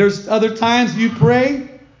 There's other times you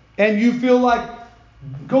pray and you feel like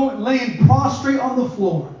laying prostrate on the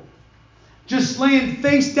floor. Just laying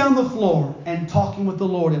face down the floor and talking with the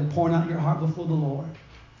Lord and pouring out your heart before the Lord.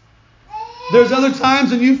 There's other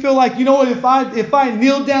times when you feel like, if I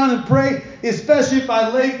kneel down and pray, especially if I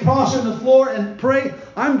lay prostrate on the floor and pray,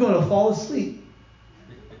 I'm going to fall asleep.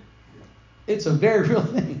 It's a very real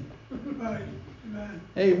thing.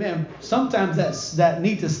 Amen. Sometimes that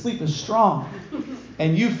need to sleep is strong.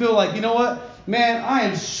 And you feel like, man, I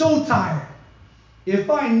am so tired.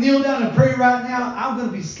 If I kneel down and pray right now, I'm going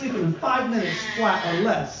to be sleeping in 5 minutes flat or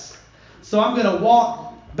less. So I'm going to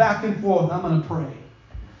walk back and forth. I'm going to pray.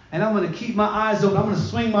 And I'm going to keep my eyes open. I'm going to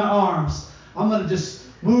swing my arms. I'm going to just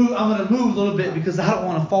move. I'm going to move a little bit because I don't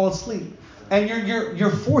want to fall asleep. And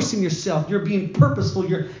you're forcing yourself. You're being purposeful.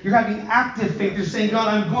 You're having active faith. You're saying, God,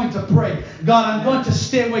 I'm going to pray. God, I'm going to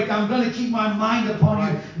stay awake. I'm going to keep my mind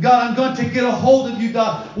upon you. God, I'm going to get a hold of you,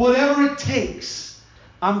 God. Whatever it takes,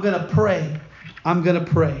 I'm going to pray. I'm going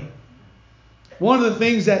to pray. One of the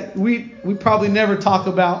things that we probably never talk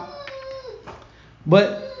about,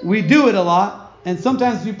 but we do it a lot. And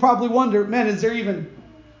sometimes you probably wonder, man, is there even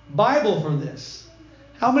Bible for this?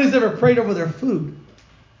 How many's ever prayed over their food?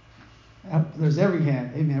 There's every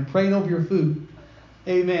hand. Amen. Praying over your food.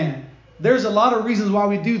 Amen. There's a lot of reasons why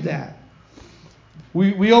we do that.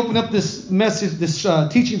 We open up this message, this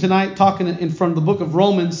teaching tonight, talking in from the book of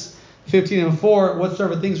Romans 15:4.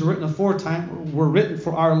 Whatsoever things were written aforetime were written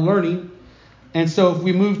for our learning. And so if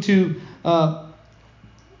we move to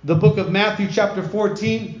the book of Matthew chapter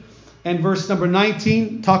 14 and verse number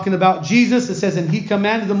 19, talking about Jesus, it says, and he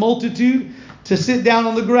commanded the multitude to sit down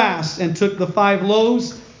on the grass, and took the 5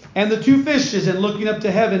 loaves and the 2 fishes, and looking up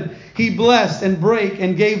to heaven, he blessed and brake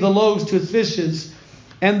and gave the loaves to his fishes,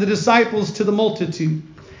 and the disciples to the multitude.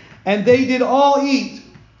 And they did all eat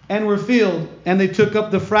and were filled, and they took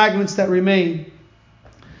up the fragments that remained,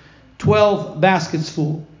 12 baskets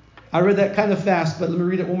full. I read that kind of fast, but let me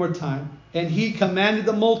read it one more time. And he commanded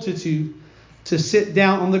the multitude to sit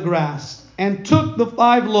down on the grass, and took the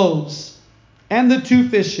 5 loaves and the 2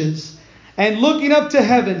 fishes, and looking up to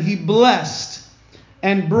heaven, he blessed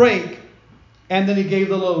and brake, and then he gave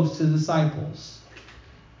the loaves to the disciples.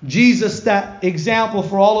 Jesus, that example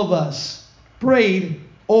for all of us, prayed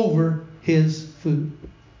over his food.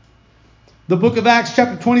 The book of Acts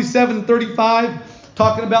chapter 27:35,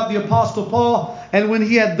 talking about the Apostle Paul, and when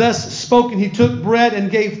he had thus spoken, he took bread and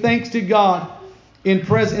gave thanks to God in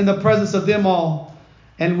the presence of them all.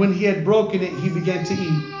 And when he had broken it, he began to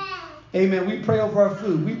eat. Amen. We pray over our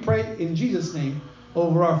food. We pray in Jesus' name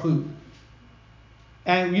over our food.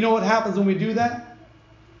 And you know what happens when we do that?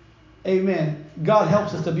 Amen. God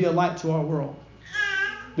helps us to be a light to our world.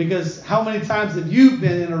 Because how many times have you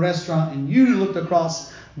been in a restaurant and you looked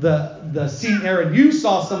across the seat area and you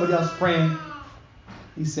saw somebody else praying?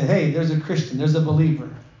 You said, hey, there's a Christian, there's a believer.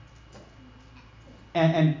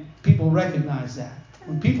 And people recognize that.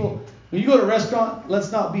 When you go to a restaurant,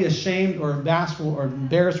 let's not be ashamed or bashful or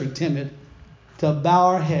embarrassed or timid to bow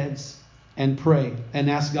our heads and pray and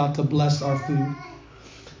ask God to bless our food.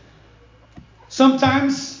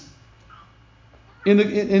 Sometimes,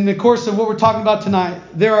 in the course of what we're talking about tonight,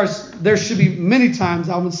 there should be many times,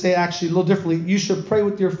 I would say actually a little differently, you should pray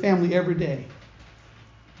with your family every day.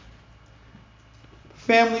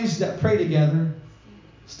 Families that pray together,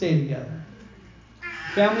 stay together.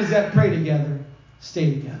 Families that pray together,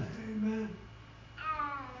 stay together. Amen.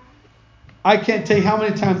 I can't tell you how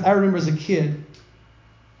many times I remember as a kid,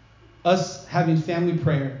 us having family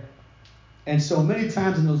prayer. And so many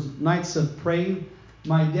times in those nights of praying,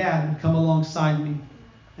 my dad would come alongside me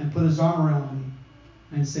and put his arm around me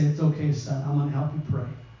and say, it's okay, son, I'm going to help you pray.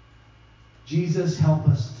 Jesus, help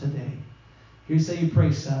us today. Here's how you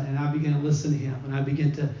pray, son. And I began to listen to him. And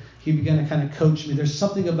he began to kind of coach me. There's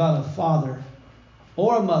something about a father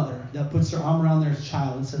or a mother that puts their arm around their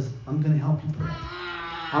child and says, I'm going to help you pray.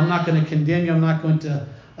 I'm not going to condemn you. I'm not going to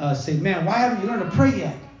say, man, why haven't you learned to pray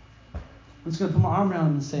yet? I'm just going to put my arm around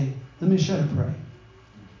him and say, let me show you how to pray.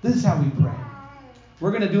 This is how we pray. We're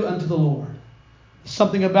going to do it unto the Lord.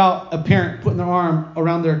 Something about a parent putting their arm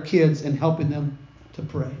around their kids and helping them to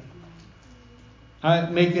pray. I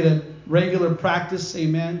make it a regular practice,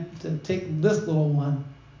 amen, to take this little one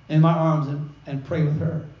in my arms and pray with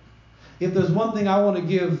her. If there's one thing I want to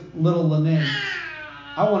give little Lene,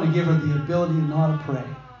 I want to give her the ability to know how to pray.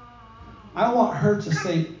 I want her to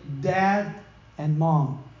say, Dad and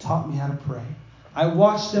Mom taught me how to pray. I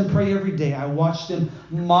watched them pray every day. I watched them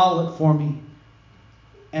model it for me.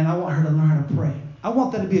 And I want her to learn how to pray. I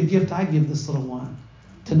want that to be a gift I give this little one,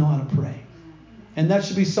 to know how to pray. And that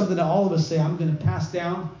should be something that all of us say, I'm going to pass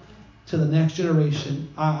down to the next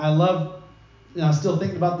generation. I love, I'm still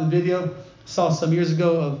thinking about the video I saw some years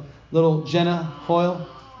ago of little Jenna Hoyle,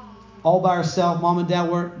 all by herself. Mom and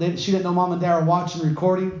Dad she didn't know Mom and Dad were watching,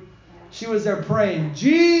 recording. She was there praying,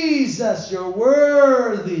 Jesus, you're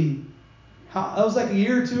worthy. That was like a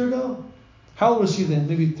year or two ago. How old was she then?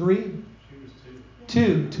 Maybe 3? She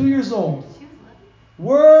was 2 years old.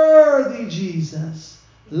 Worthy Jesus.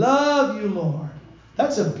 Love you, Lord.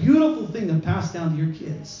 That's a beautiful thing to pass down to your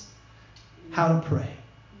kids. How to pray.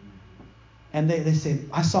 And they say,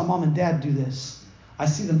 I saw Mom and Dad do this. I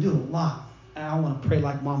see them do it a lot. And I want to pray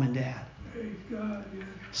like Mom and Dad. Praise God, yeah.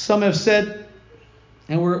 Some have said,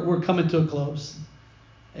 and we're coming to a close.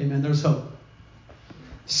 Amen. There's hope.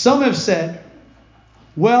 Some have said,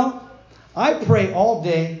 well, I pray all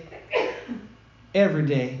day every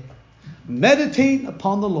day. Meditate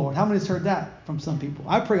upon the Lord. How many has heard that from some people?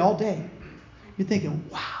 I pray all day. You're thinking,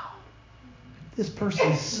 wow, this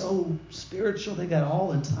person is so spiritual. They got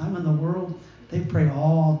all the time in the world. They pray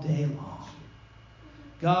all day long.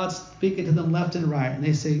 God's speaking to them left and right. And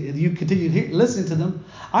they say, if you continue listening to them,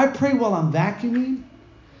 I pray while I'm vacuuming.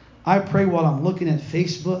 I pray while I'm looking at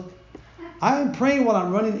Facebook. I'm praying while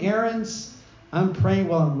I'm running errands. I'm praying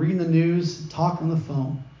while I'm reading the news, talking on the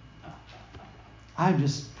phone. I'm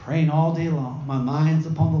just praying all day long. My mind's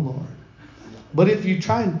upon the Lord. But if you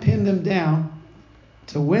try and pin them down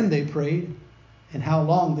to when they prayed and how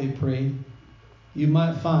long they prayed, you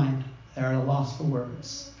might find they're at a loss for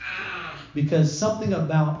words. Because something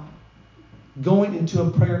about going into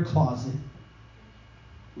a prayer closet,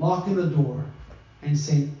 locking the door, and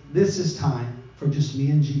saying, this is time for just me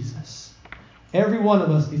and Jesus. Every one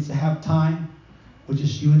of us needs to have time with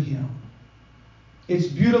just you and Him. It's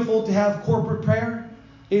beautiful to have corporate prayer.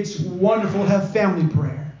 It's wonderful to have family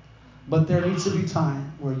prayer. But there needs to be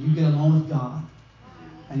time where you get alone with God.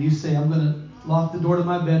 And you say, I'm going to lock the door to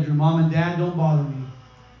my bedroom. Mom and Dad, don't bother me.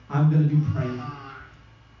 I'm going to be praying.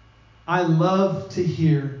 I love to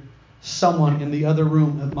hear someone in the other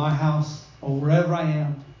room at my house or wherever I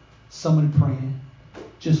am, someone praying.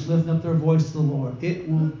 Just lifting up their voice to the Lord. It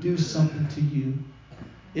will do something to you.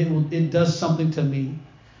 It does something to me.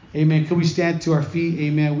 Amen. Could we stand to our feet?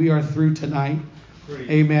 Amen. We are through tonight. Great.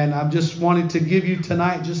 Amen. I'm just wanting to give you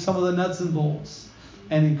tonight just some of the nuts and bolts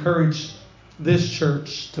and encourage this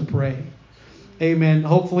church to pray. Amen.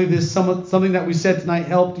 Hopefully this something that we said tonight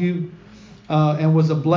helped you and was a blessing.